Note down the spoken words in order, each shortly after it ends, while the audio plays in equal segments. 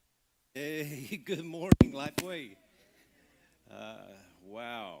Hey, good morning, Lifeway.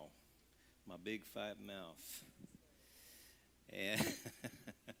 Wow, my big fat mouth. And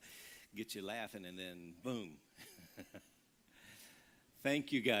get you laughing, and then boom.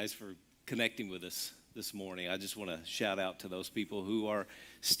 Thank you guys for connecting with us this morning. I just want to shout out to those people who are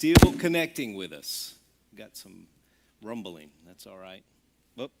still connecting with us. Got some rumbling. That's all right.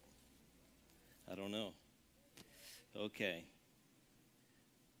 Whoop, I don't know. Okay.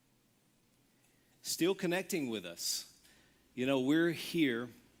 Still connecting with us. You know, we're here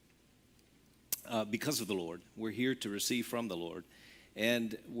because of the Lord. We're here to receive from the Lord.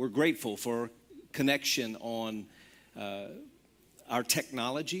 And we're grateful for connection on our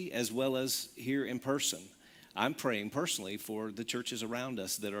technology as well as here in person. I'm praying personally for the churches around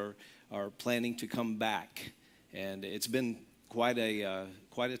us that are planning to come back. And it's been quite a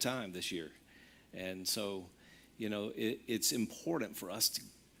time this year. And so, you know, it's important for us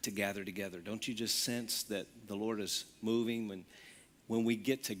to gather together. Don't you just sense that the Lord is moving when we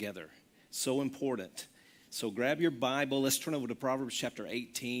get together? So important. So grab your Bible. Let's turn over to Proverbs chapter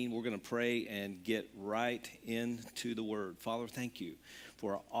 18. We're going to pray and get right into the Word. Father, thank you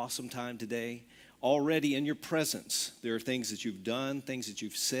for an awesome time today. Already in your presence, there are things that you've done, things that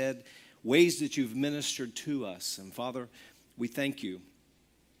you've said, ways that you've ministered to us. And Father, we thank you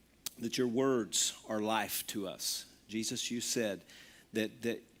that your words are life to us. Jesus, you said that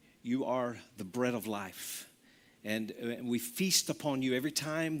you are the bread of life. And we feast upon you every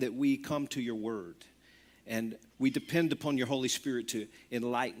time that we come to your word. And we depend upon your Holy Spirit to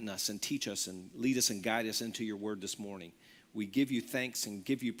enlighten us and teach us and lead us and guide us into your word this morning. We give you thanks and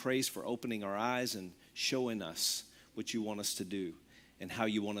give you praise for opening our eyes and showing us what you want us to do and how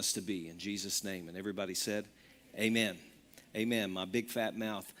you want us to be. In Jesus' name. And everybody said, amen. Amen. My big fat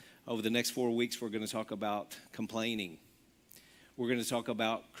mouth. Over the next 4 weeks, we're going to talk about complaining. We're going to talk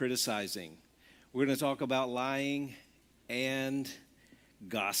about criticizing. We're going to talk about lying and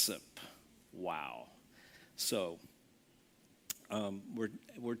gossip. Wow. So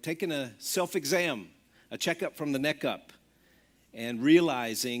we're taking a self-exam, a checkup from the neck up, and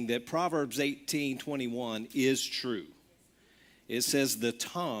realizing that Proverbs 18:21 is true. It says the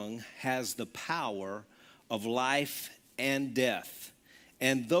tongue has the power of life and death,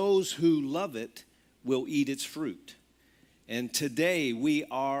 and those who love it will eat its fruit. And today we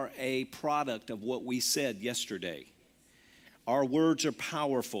are a product of what we said yesterday. Our words are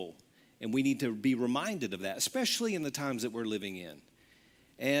powerful, and we need to be reminded of that, especially in the times that we're living in.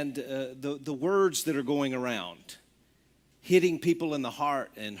 And the words that are going around, hitting people in the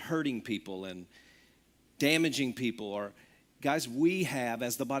heart and hurting people and damaging people. Or, guys, we have,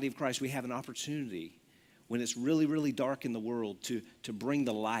 as the body of Christ, we have an opportunity when it's really, really dark in the world to bring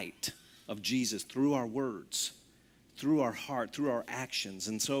the light of Jesus through our words, through our heart, through our actions.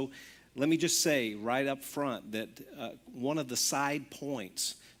 And so let me just say right up front that one of the side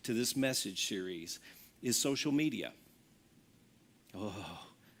points to this message series is social media. Oh,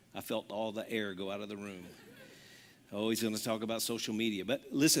 I felt all the air go out of the room. Oh, he's going to talk about social media. But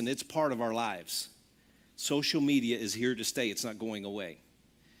listen, it's part of our lives. Social media is here to stay. It's not going away.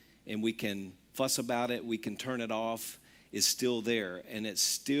 And we can fuss about it. We can turn it off. It's still there. And it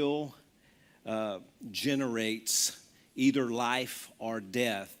still generates either life or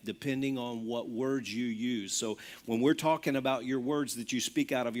death, depending on what words you use. So when we're talking about your words that you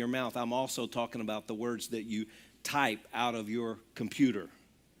speak out of your mouth, I'm also talking about the words that you type out of your computer.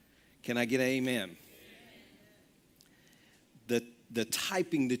 Can I get an amen? The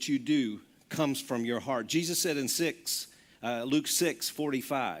typing that you do comes from your heart. Jesus said in Luke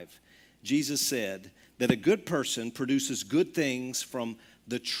 6:45, Jesus said that a good person produces good things from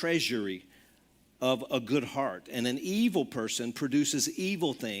the treasury of a good heart, and an evil person produces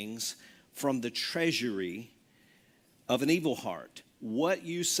evil things from the treasury of an evil heart. What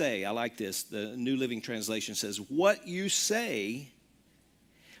you say, I like this, the New Living Translation says, what you say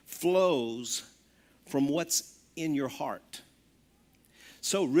flows from what's in your heart.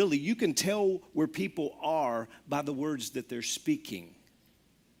 So really, you can tell where people are by the words that they're speaking.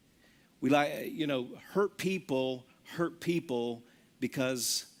 We hurt people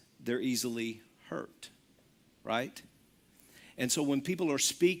because they're easily hurt, right? And so when people are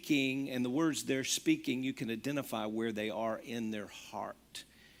speaking and the words they're speaking, you can identify where they are in their heart.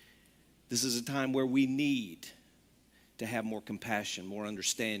 This is a time where we need to have more compassion, more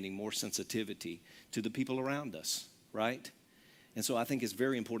understanding, more sensitivity to the people around us, right? And so I think it's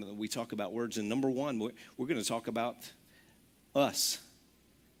very important that we talk about words. And number one, we're going to talk about us,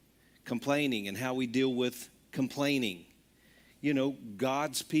 complaining and how we deal with complaining. You know,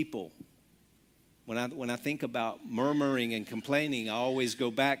 God's people When I think about murmuring and complaining, I always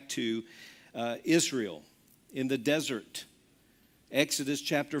go back to Israel in the desert. Exodus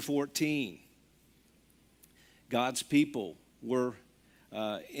chapter 14. God's people were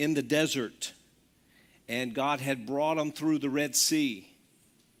in the desert, and God had brought them through the Red Sea.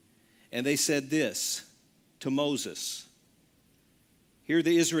 And they said this to Moses. Here are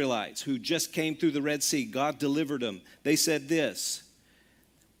the Israelites who just came through the Red Sea. God delivered them. They said this,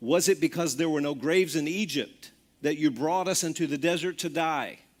 was it because there were no graves in Egypt that you brought us into the desert to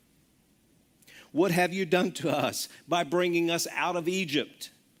die? What have you done to us by bringing us out of Egypt?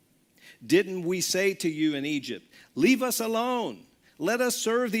 Didn't we say to you in Egypt, leave us alone, let us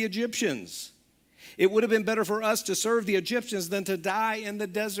serve the Egyptians? It would have been better for us to serve the Egyptians than to die in the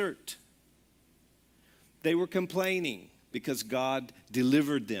desert. They were complaining because God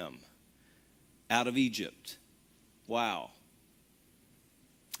delivered them out of Egypt. Wow.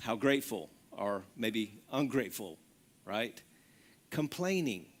 How grateful, or maybe ungrateful, right?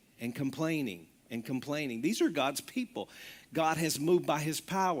 Complaining and complaining and complaining. These are God's people. God has moved by his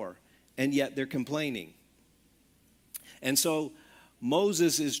power, and yet they're complaining. And so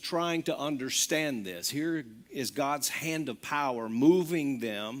Moses is trying to understand this. Here is God's hand of power moving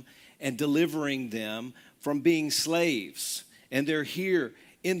them and delivering them from being slaves. And they're here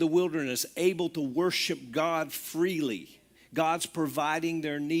in the wilderness able to worship God freely. God's providing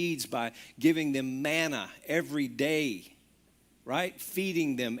their needs by giving them manna every day, right?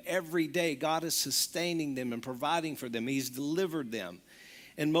 Feeding them every day. God is sustaining them and providing for them. He's delivered them.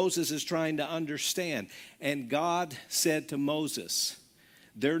 And Moses is trying to understand. And God said to Moses,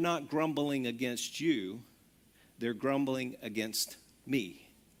 they're not grumbling against you, they're grumbling against me.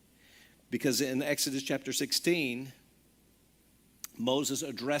 Because in Exodus chapter 16, Moses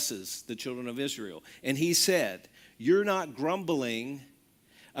addresses the children of Israel. And he said, you're not grumbling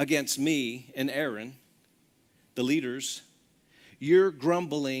against me and Aaron, the leaders. You're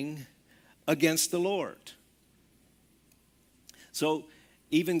grumbling against the Lord. So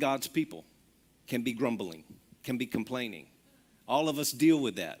even God's people can be grumbling, can be complaining. All of us deal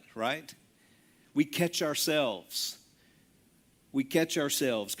with that, right? We catch ourselves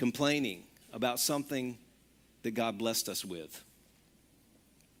complaining about something that God blessed us with.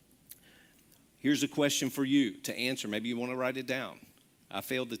 Here's a question for you to answer. Maybe you want to write it down. I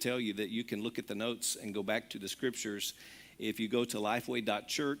failed to tell you that you can look at the notes and go back to the scriptures. If you go to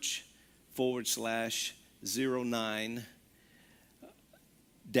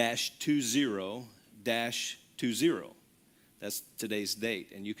lifeway.church/09-20-20. That's today's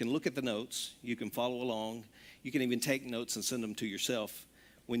date. And you can look at the notes. You can follow along. You can even take notes and send them to yourself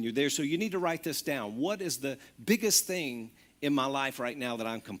when you're there. So you need to write this down. What is the biggest thing in my life right now that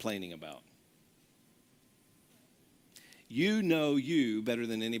I'm complaining about? You know you better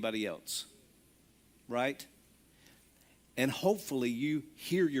than anybody else, right? And hopefully you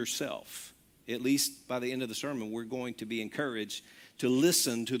hear yourself. At least by the end of the sermon, we're going to be encouraged to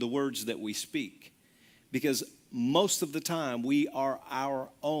listen to the words that we speak. Because most of the time, we are our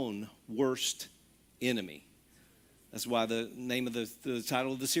own worst enemy. That's why the name of the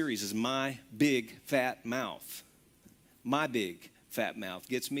title of the series is My Big Fat Mouth. My big fat mouth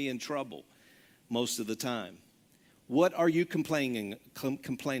gets me in trouble most of the time. What are you complaining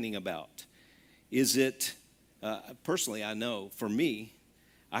about? Is it, personally, I know, for me,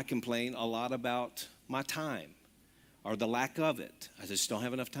 I complain a lot about my time or the lack of it. I just don't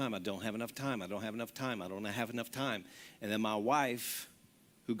have enough time. I don't have enough time. I don't have enough time. I don't have enough time. And then my wife,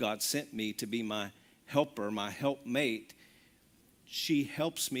 who God sent me to be my helper, my helpmate, she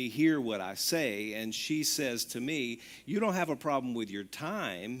helps me hear what I say, and she says to me, you don't have a problem with your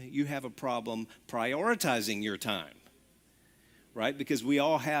time. You have a problem prioritizing your time. Right? Because we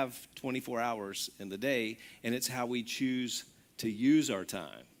all have 24 hours in the day, and it's how we choose to use our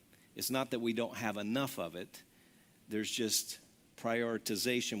time. It's not that we don't have enough of it. There's just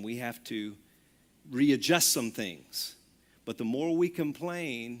prioritization. We have to readjust some things. But the more we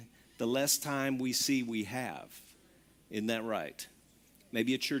complain, the less time we see we have. Isn't that right?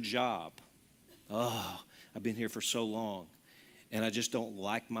 Maybe it's your job. Oh, I've been here for so long. And I just don't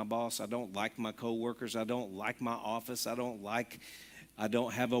like my boss. I don't like my coworkers. I don't like my office. I don't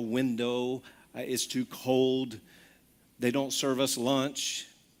have a window. It's too cold. They don't serve us lunch.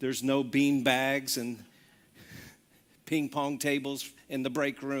 There's no bean bags and ping pong tables in the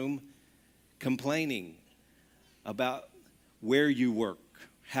break room. Complaining about where you work,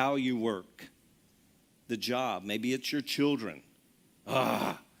 how you work, the job. Maybe it's your children.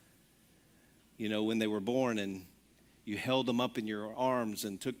 When they were born and you held them up in your arms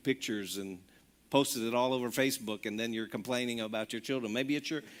and took pictures and posted it all over Facebook, and then you're complaining about your children. Maybe it's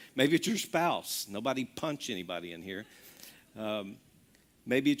your spouse. Nobody punch anybody in here.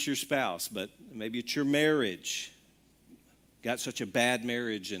 Maybe it's your spouse, but maybe it's your marriage. Got such a bad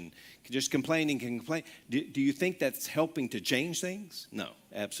marriage and just complaining. Do you think that's helping to change things? No,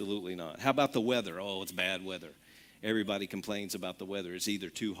 absolutely not. How about the weather? Oh, it's bad weather. Everybody complains about the weather. It's either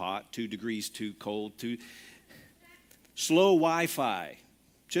too hot, 2 degrees too cold, too slow Wi-Fi.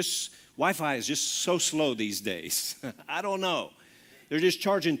 Wi-Fi is just so slow these days. I don't know. They're just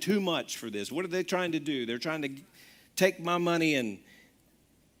charging too much for this. What are they trying to do? They're trying to take my money, and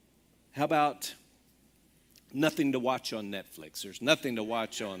how about nothing to watch on Netflix? There's nothing to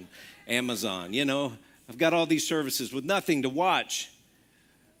watch on Amazon. I've got all these services with nothing to watch.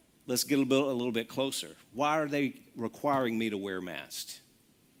 Let's get a little bit closer. Why are they requiring me to wear a mask?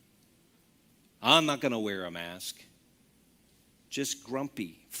 I'm not going to wear a mask. Just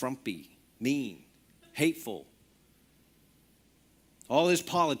grumpy, frumpy, mean, hateful. All this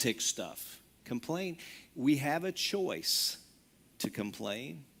politics stuff. Complain. We have a choice to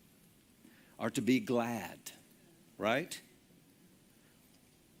complain or to be glad, right?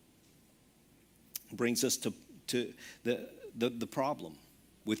 Brings us to the problem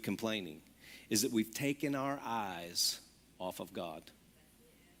with complaining is that we've taken our eyes off of God.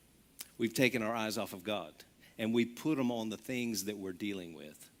 We've taken our eyes off of God, and we put them on the things that we're dealing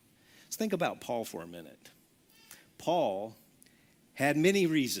with. Let's think about Paul for a minute. Paul had many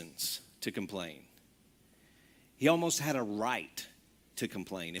reasons to complain. He almost had a right to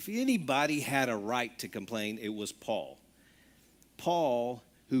complain. If anybody had a right to complain, it was Paul. Paul,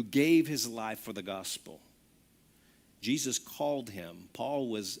 who gave his life for the gospel. Jesus called him. Paul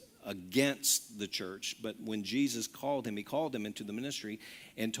was against the church, but when Jesus called him, he called him into the ministry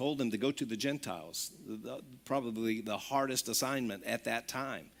and told him to go to the Gentiles, probably the hardest assignment at that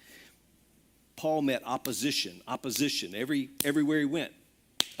time. Paul met opposition everywhere he went,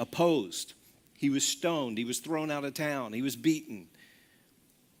 opposed. He was stoned. He was thrown out of town. He was beaten.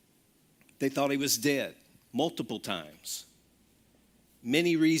 They thought he was dead multiple times.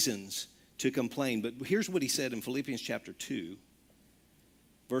 Many reasons to complain. But here's what he said in Philippians chapter 2,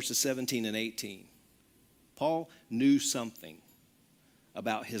 verses 17 and 18. Paul knew something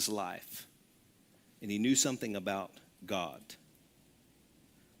about his life, and he knew something about God.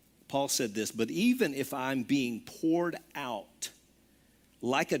 Paul said this, but even if I'm being poured out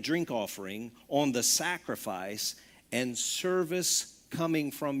like a drink offering on the sacrifice and service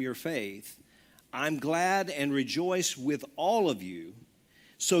coming from your faith, I'm glad and rejoice with all of you,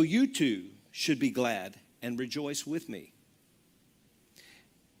 so you too should be glad and rejoice with me.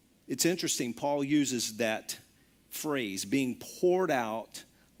 It's interesting, Paul uses that phrase, being poured out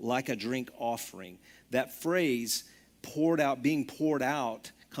like a drink offering. That phrase, poured out, being poured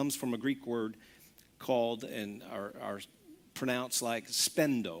out, comes from a Greek word called and are pronounced like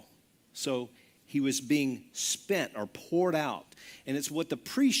spendo. So he was being spent or poured out. And it's what the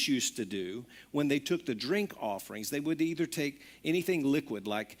priests used to do when they took the drink offerings. They would either take anything liquid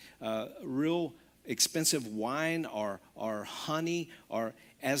like real expensive wine or honey, or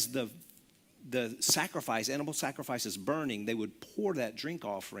as the sacrifice, animal sacrifice is burning, they would pour that drink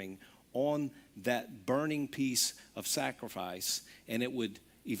offering on that burning piece of sacrifice, and it would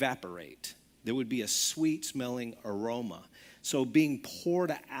evaporate. There would be a sweet smelling aroma. So being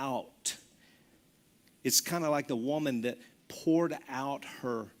poured out, it's kind of like the woman that poured out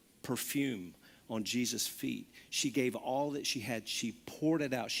her perfume on Jesus' feet. She gave all that she had. She poured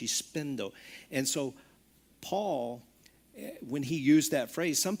it out. She spendo. And so Paul, when he used that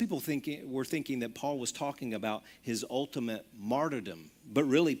phrase, some people were thinking that Paul was talking about his ultimate martyrdom. But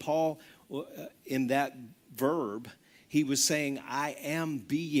really, Paul, in that verb, he was saying, I am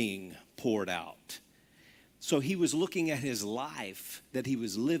being poured out. So he was looking at his life that he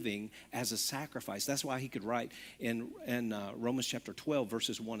was living as a sacrifice. That's why he could write in Romans chapter 12,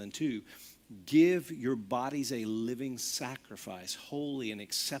 verses 1 and 2, give your bodies a living sacrifice, holy and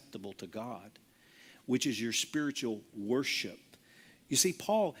acceptable to God, which is your spiritual worship. You see,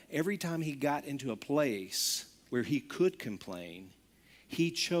 Paul, every time he got into a place where he could complain, he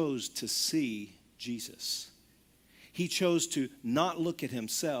chose to see Jesus. He chose to not look at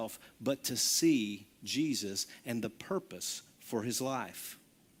himself, but to see Jesus and the purpose for his life.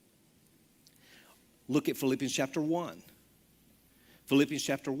 Look at Philippians chapter 1. Philippians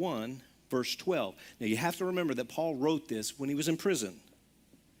chapter 1, verse 12. Now you have to remember that Paul wrote this when he was in prison.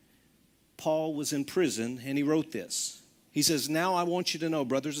 Paul was in prison and he wrote this. He says, now I want you to know,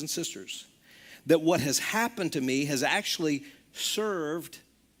 brothers and sisters, that what has happened to me has actually served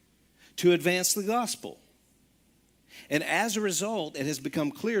to advance the gospel. And as a result, it has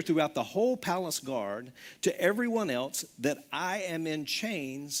become clear throughout the whole palace guard to everyone else that I am in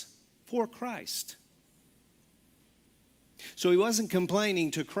chains for Christ. So he wasn't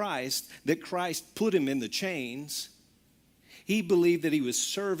complaining to Christ that Christ put him in the chains. He believed that he was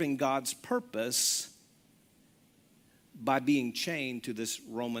serving God's purpose by being chained to this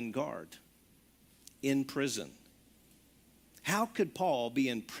Roman guard in prison. How could Paul be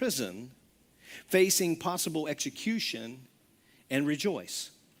in prison facing possible execution and rejoice?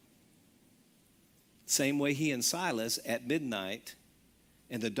 Same way he and Silas at midnight,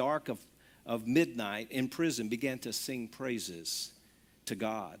 in the dark of midnight in prison, began to sing praises to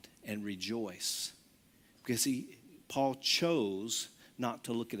God and rejoice. Because Paul chose not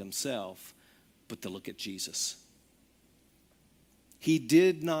to look at himself, but to look at Jesus. He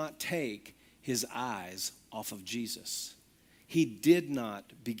did not take his eyes off of Jesus. He did not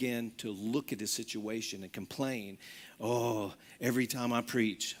begin to look at his situation and complain, oh, every time I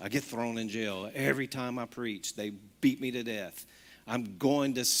preach, I get thrown in jail. Every time I preach, they beat me to death. I'm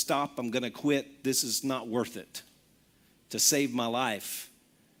going to stop. I'm going to quit. This is not worth it. To save my life,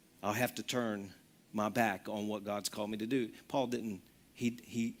 I'll have to turn my back on what God's called me to do. Paul didn't.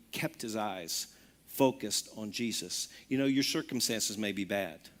 He kept his eyes focused on Jesus. You know, your circumstances may be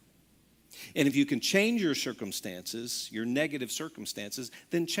bad. And if you can change your circumstances, your negative circumstances,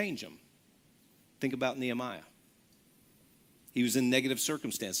 then change them. Think about Nehemiah. He was in negative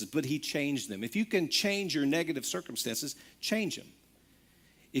circumstances, but he changed them. If you can change your negative circumstances, change them.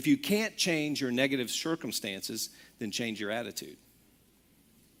 If you can't change your negative circumstances, then change your attitude.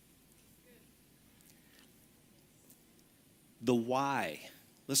 The why.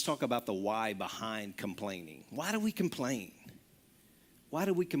 Let's talk about the why behind complaining. Why do we complain? Why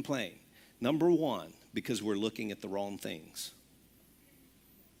do we complain? Number one, because we're looking at the wrong things.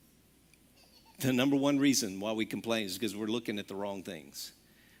 The number one reason why we complain is because we're looking at the wrong things.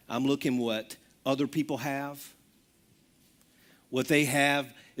 I'm looking what other people have. What they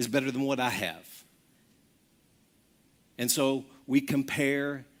have is better than what I have. And so we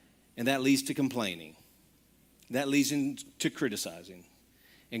compare, and that leads to complaining. That leads to criticizing.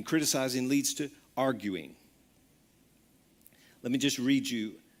 And criticizing leads to arguing. Let me just read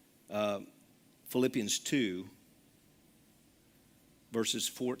you Philippians 2, verses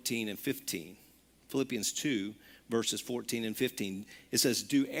 14 and 15. Philippians 2, verses 14 and 15. It says,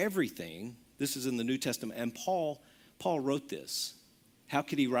 do everything. This is in the New Testament. And Paul wrote this. How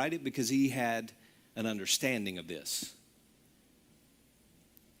could he write it? Because he had an understanding of this.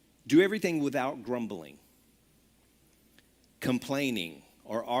 Do everything without grumbling, complaining,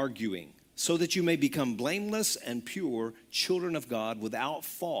 or arguing, so that you may become blameless and pure children of God without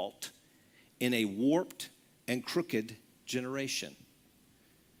fault in a warped and crooked generation.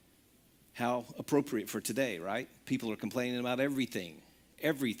 How appropriate for today, right? People are complaining about everything.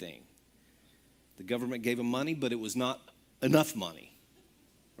 Everything. The government gave them money, but it was not enough money,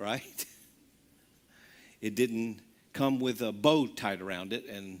 right? It didn't come with a bow tied around it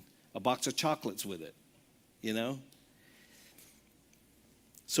and a box of chocolates with it, you know?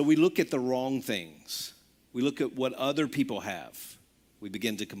 So we look at the wrong things. We look at what other people have. We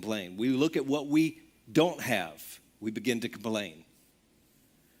begin to complain. We look at what we don't have. We begin to complain.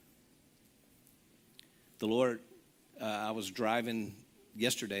 The Lord, I was driving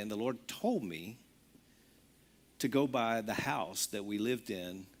yesterday, and the Lord told me to go by the house that we lived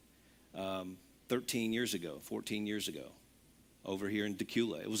in 14 years ago, over here in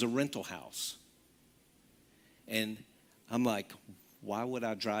Decula. It was a rental house. And I'm like, why would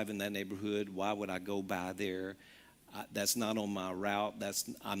I drive in that neighborhood? Why would I go by there? That's not on my route.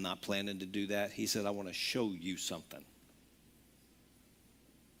 I'm not planning to do that. He said, I want to show you something.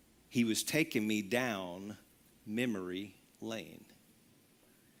 He was taking me down memory lane.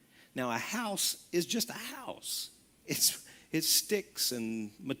 Now, a house is just a house. It's sticks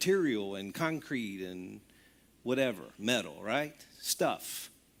and material and concrete and whatever, metal, right? Stuff.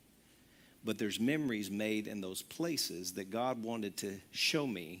 But there's memories made in those places that God wanted to show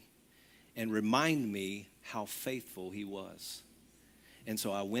me and remind me how faithful he was. And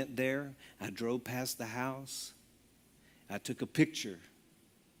so I went there. I drove past the house. I took a picture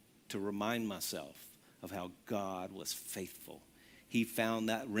to remind myself of how God was faithful. He found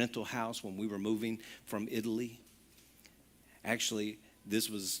that rental house when we were moving from Italy. Actually, this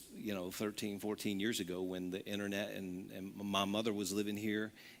was, 13, 14 years ago when the internet and my mother was living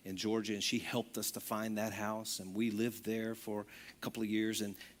here in Georgia, and she helped us to find that house, and we lived there for a couple of years,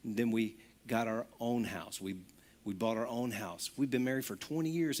 and then we got our own house. We bought our own house. We've been married for 20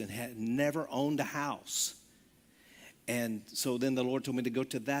 years and had never owned a house. And so then the Lord told me to go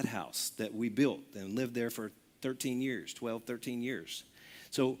to that house that we built and lived there for 13 years, 12, 13 years.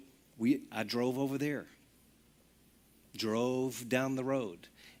 So I drove over there, drove down the road,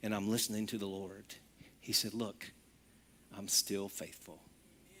 and I'm listening to the Lord. He said, look, I'm still faithful.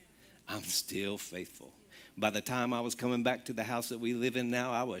 I'm still faithful. By the time I was coming back to the house that we live in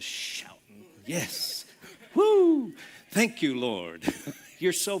now, I was shouting, yes, woo, thank you, Lord.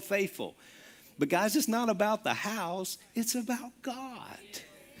 You're so faithful. But guys, it's not about the house, it's about God.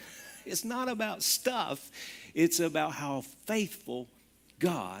 It's not about stuff, it's about how faithful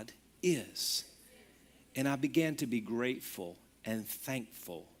God is. And I began to be grateful and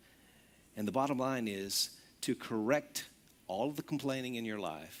thankful. And the bottom line is, to correct all of the complaining in your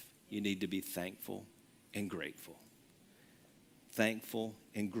life, you need to be thankful and grateful. Thankful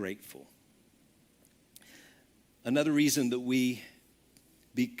and grateful. Another reason that we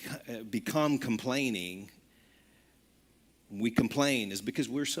become complaining, we complain, is because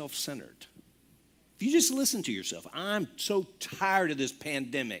we're self-centered. If you just listen to yourself, I'm so tired of this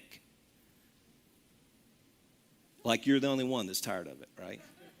pandemic. Like you're the only one that's tired of it, right?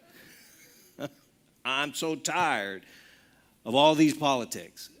 I'm so tired of all these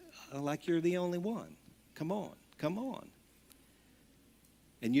politics. Like you're the only one. Come on, come on.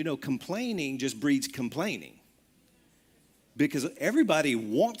 And you know, complaining just breeds complaining. Because everybody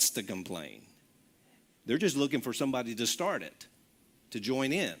wants to complain. They're just looking for somebody to start it, to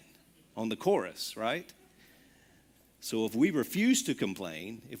join in on the chorus, right? So if we refuse to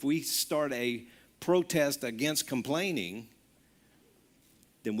complain, if we start a protest against complaining,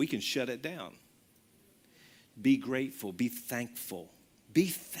 then we can shut it down. Be grateful, be thankful, be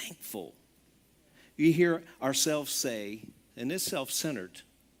thankful. You hear ourselves say, and it's self-centered,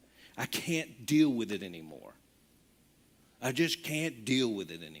 I can't deal with it anymore. I just can't deal with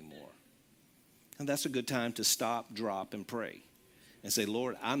it anymore. And that's a good time to stop, drop, and pray. And say,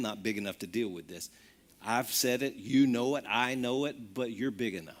 Lord, I'm not big enough to deal with this. I've said it, you know it, I know it, but you're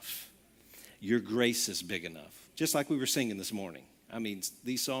big enough. Your grace is big enough. Just like we were singing this morning. I mean,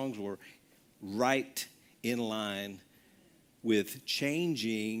 these songs were right in line with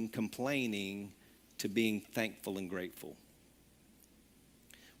changing, complaining, to being thankful and grateful.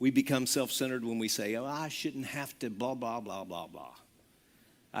 We become self-centered when we say, oh, I shouldn't have to blah, blah, blah, blah, blah.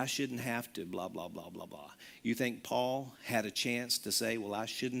 I shouldn't have to blah, blah, blah, blah, blah. You think Paul had a chance to say, well, I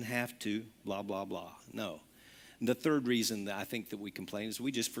shouldn't have to blah, blah, blah. No. And the third reason that I think that we complain is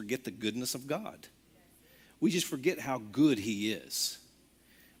we just forget the goodness of God. We just forget how good he is.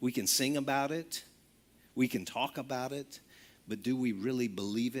 We can sing about it. We can talk about it. But do we really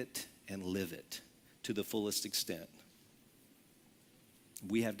believe it and live it to the fullest extent?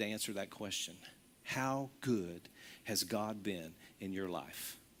 We have to answer that question. How good has God been in your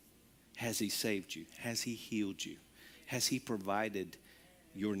life? Has he saved you? Has he healed you? Has he provided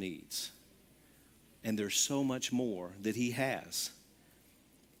your needs? And there's so much more that he has.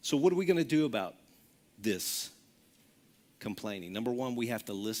 So what are we going to do about this complaining? Number one, we have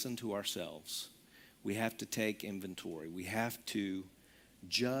to listen to ourselves. We have to take inventory. We have to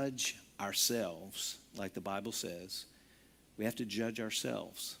judge ourselves, like the Bible says. We have to judge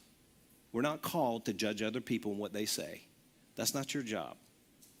ourselves. We're not called to judge other people and what they say. That's not your job.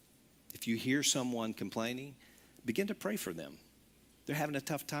 If you hear someone complaining, begin to pray for them. They're having a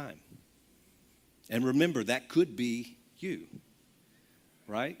tough time. And remember, that could be you,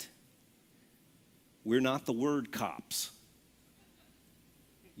 right? We're not the word cops.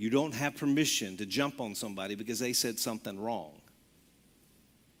 You don't have permission to jump on somebody because they said something wrong.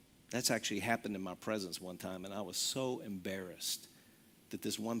 That's actually happened in my presence one time, and I was so embarrassed that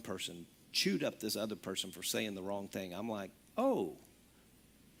this one person chewed up this other person for saying the wrong thing. I'm like, oh,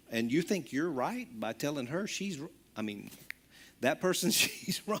 and you think you're right by telling her that person,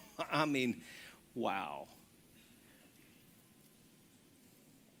 she's wrong. I mean, wow.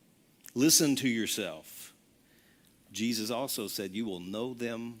 Listen to yourself. Jesus also said, you will know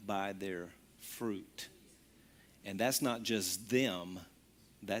them by their fruit. And that's not just them,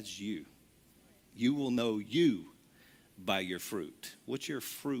 that's you. You will know you by your fruit. What's your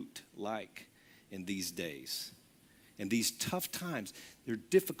fruit like in these days? In these tough times, they're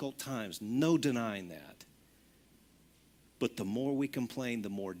difficult times, no denying that. But the more we complain, the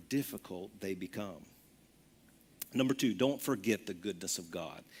more difficult they become. Number two, don't forget the goodness of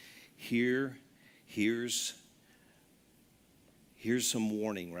God. Here's some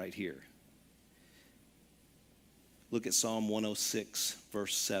warning right here. Look at Psalm 106,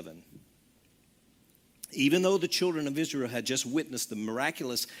 verse 7. Even though the children of Israel had just witnessed the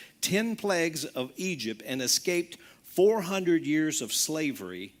miraculous 10 plagues of Egypt and escaped 400 years of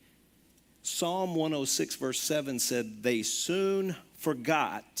slavery, Psalm 106, verse 7 said, they soon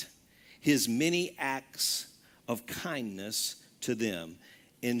forgot his many acts of kindness to them.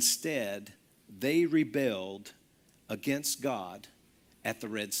 Instead, they rebelled against God at the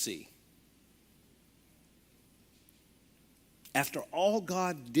Red Sea. After all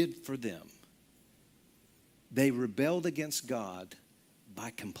God did for them, they rebelled against God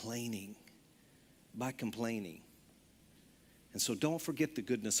by complaining. By complaining. And so don't forget the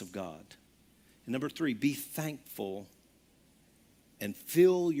goodness of God. And number 3, be thankful and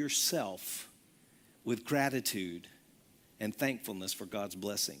fill yourself with gratitude and thankfulness for God's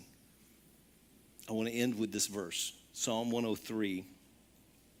blessing. I want to end with this verse, Psalm 103,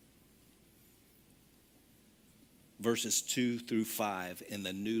 verses 2 through 5 in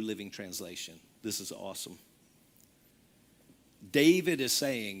the New Living Translation. This is awesome. David is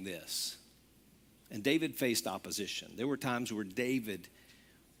saying this, and David faced opposition. There were times where David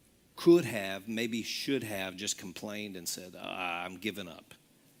could have, maybe should have, just complained and said, I'm giving up.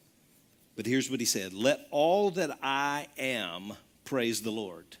 But here's what he said: let all that I am praise the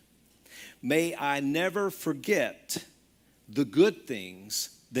Lord. May I never forget the good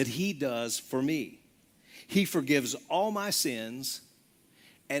things that he does for me. He forgives all my sins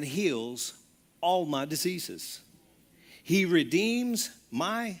and heals all my diseases. He redeems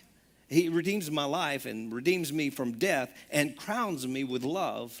my life and redeems me from death and crowns me with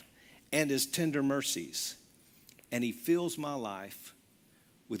love and his tender mercies. And he fills my life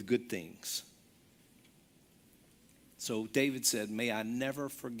with good things. So David said, may I never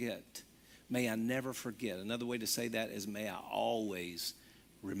forget. May I never forget. Another way to say that is may I always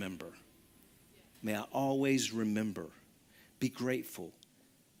remember. May I always remember. Be grateful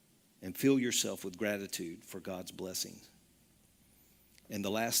and fill yourself with gratitude for God's blessings. And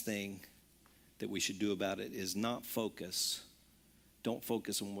the last thing that we should do about it is not focus. Don't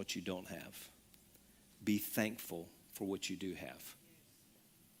focus on what you don't have. Be thankful for what you do have.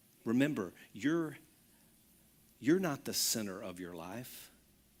 Remember, you're not the center of your life.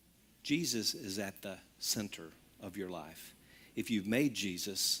 Jesus is at the center of your life. If you've made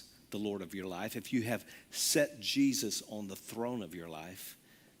Jesus the Lord of your life, if you have set Jesus on the throne of your life,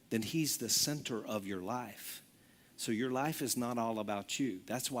 then he's the center of your life. So your life is not all about you.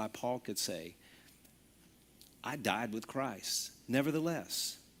 That's why Paul could say, I died with Christ.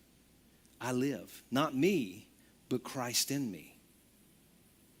 Nevertheless, I live. Not me, but Christ in me.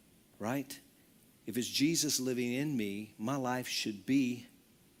 Right? If it's Jesus living in me, my life should be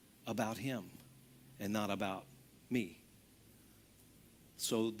about him and not about me.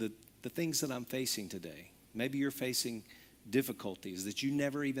 So the things that I'm facing today, maybe you're facing difficulties that you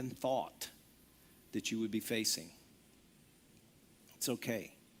never even thought that you would be facing. It's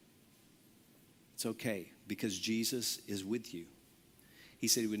okay. It's okay because Jesus is with you. He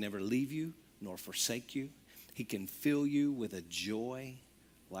said he would never leave you nor forsake you. He can fill you with a joy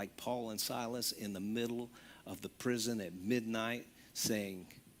like Paul and Silas in the middle of the prison at midnight saying,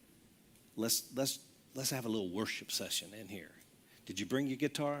 let's have a little worship session in here. Did you bring your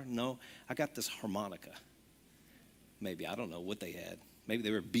guitar? No, I got this harmonica. Maybe, I don't know what they had. Maybe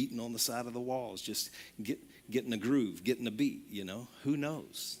they were beating on the side of the walls, just getting a groove, getting a beat, you know. Who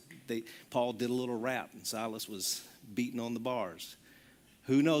knows? Paul did a little rap and Silas was beating on the bars.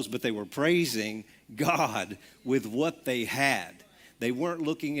 Who knows? But they were praising God with what they had. They weren't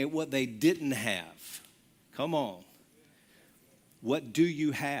looking at what they didn't have. Come on. What do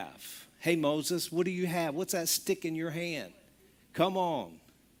you have? Hey, Moses, what do you have? What's that stick in your hand? Come on.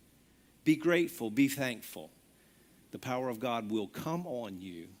 Be grateful. Be thankful. The power of God will come on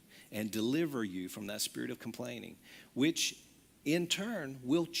you and deliver you from that spirit of complaining, which in turn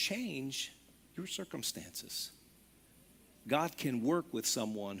will change your circumstances. God can work with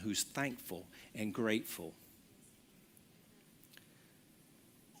someone who's thankful and grateful.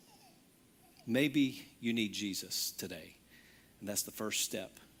 Maybe you need Jesus today, and that's the first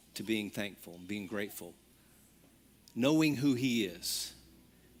step to being thankful and being grateful. Knowing who he is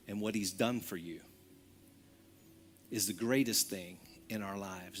and what he's done for you is the greatest thing in our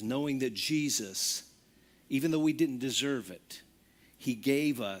lives. Knowing that Jesus, even though we didn't deserve it, he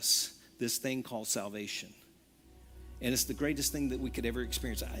gave us this thing called salvation. And it's the greatest thing that we could ever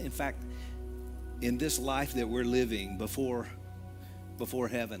experience. In fact, in this life that we're living before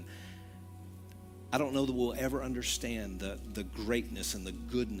heaven, I don't know that we'll ever understand the greatness and the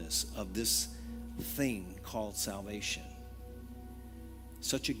goodness of this thing called salvation.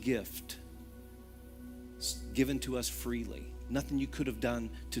 Such a gift given to us freely. Nothing you could have done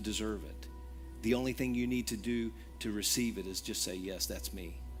to deserve it. The only thing you need to do to receive it is just say, yes, that's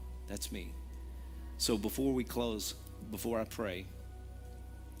me. That's me. So before we close, before I pray,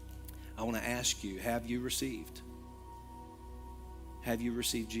 I want to ask you, have you received? Have you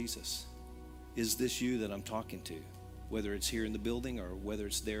received Jesus? Is this you that I'm talking to? Whether it's here in the building or whether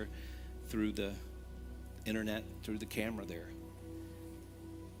it's there through the internet, through the camera there.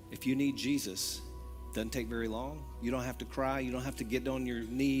 If you need Jesus, doesn't take very long. You don't have to cry. You don't have to get on your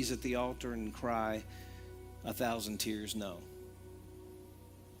knees at the altar and cry 1,000 tears. No.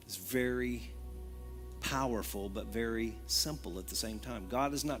 It's very powerful, but very simple at the same time.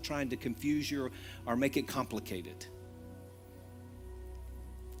 God is not trying to confuse you or make it complicated.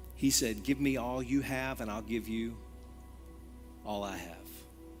 He said, give me all you have and I'll give you all I have.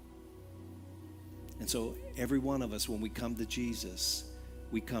 And so every one of us, when we come to Jesus,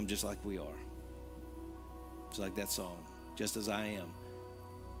 we come just like we are. It's like that song, just as I am.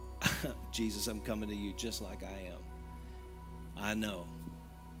 Jesus, I'm coming to you just like I am. I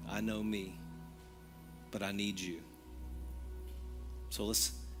know me, but I need you. So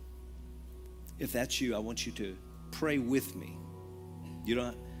if that's you, I want you to pray with me.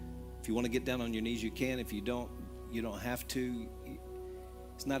 If you want to get down on your knees, you can. If you don't have to.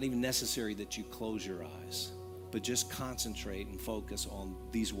 It's not even necessary that you close your eyes, but just concentrate and focus on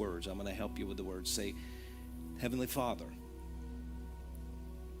these words. I'm going to help you with the words. Say, Heavenly Father.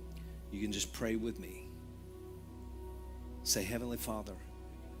 You can just pray with me. Say, Heavenly Father,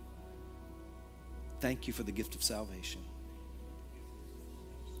 thank you for the gift of salvation.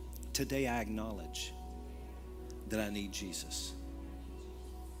 Today I acknowledge that I need Jesus.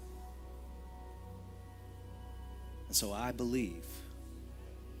 And so I believe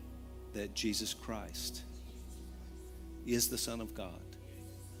that Jesus Christ is the Son of God,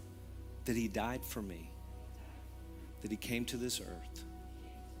 that he died for me, that he came to this earth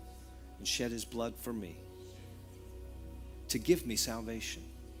and shed his blood for me to give me salvation.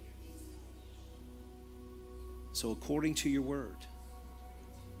 So according to your word,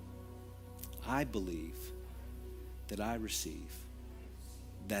 I believe that I receive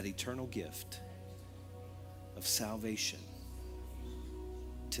that eternal gift of salvation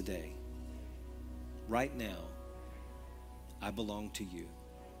today. Right now, I belong to you.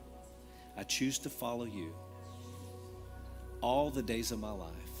 I choose to follow you all the days of my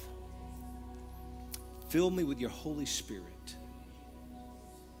life. Fill me with your Holy Spirit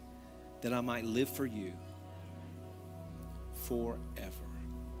that I might live for you forever.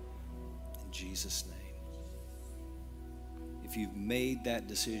 In Jesus' name. If you've made that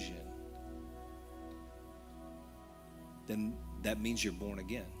decision, then that means you're born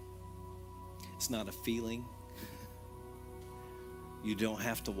again. It's not a feeling. You don't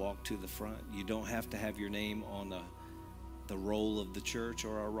have to walk to the front. You don't have to have your name on the roll of the church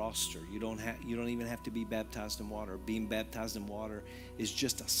or a roster. You don't even have to be baptized in water. Being baptized in water is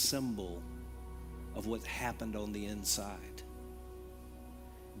just a symbol of what happened on the inside.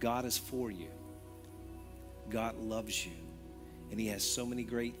 God is for you. God loves you. And he has so many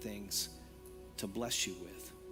great things to bless you with.